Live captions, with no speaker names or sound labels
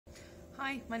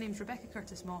Hi, my name is Rebecca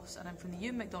Curtis-Moss and I'm from the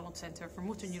Euan MacDonald Centre for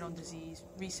Motor Neuron Disease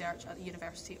Research at the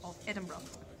University of Edinburgh.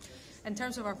 In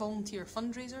terms of our volunteer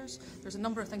fundraisers, there's a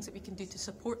number of things that we can do to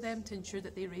support them to ensure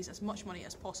that they raise as much money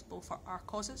as possible for our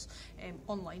causes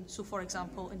online. So for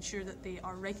example, ensure that they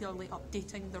are regularly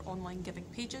updating their online giving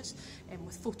pages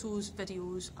with photos,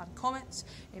 videos and comments,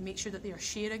 and make sure that they are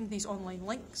sharing these online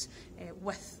links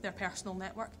with their personal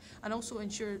network, and also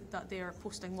ensure that they are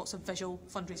posting lots of visual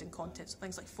fundraising content, so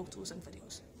things like photos and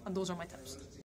videos. And those are my tips.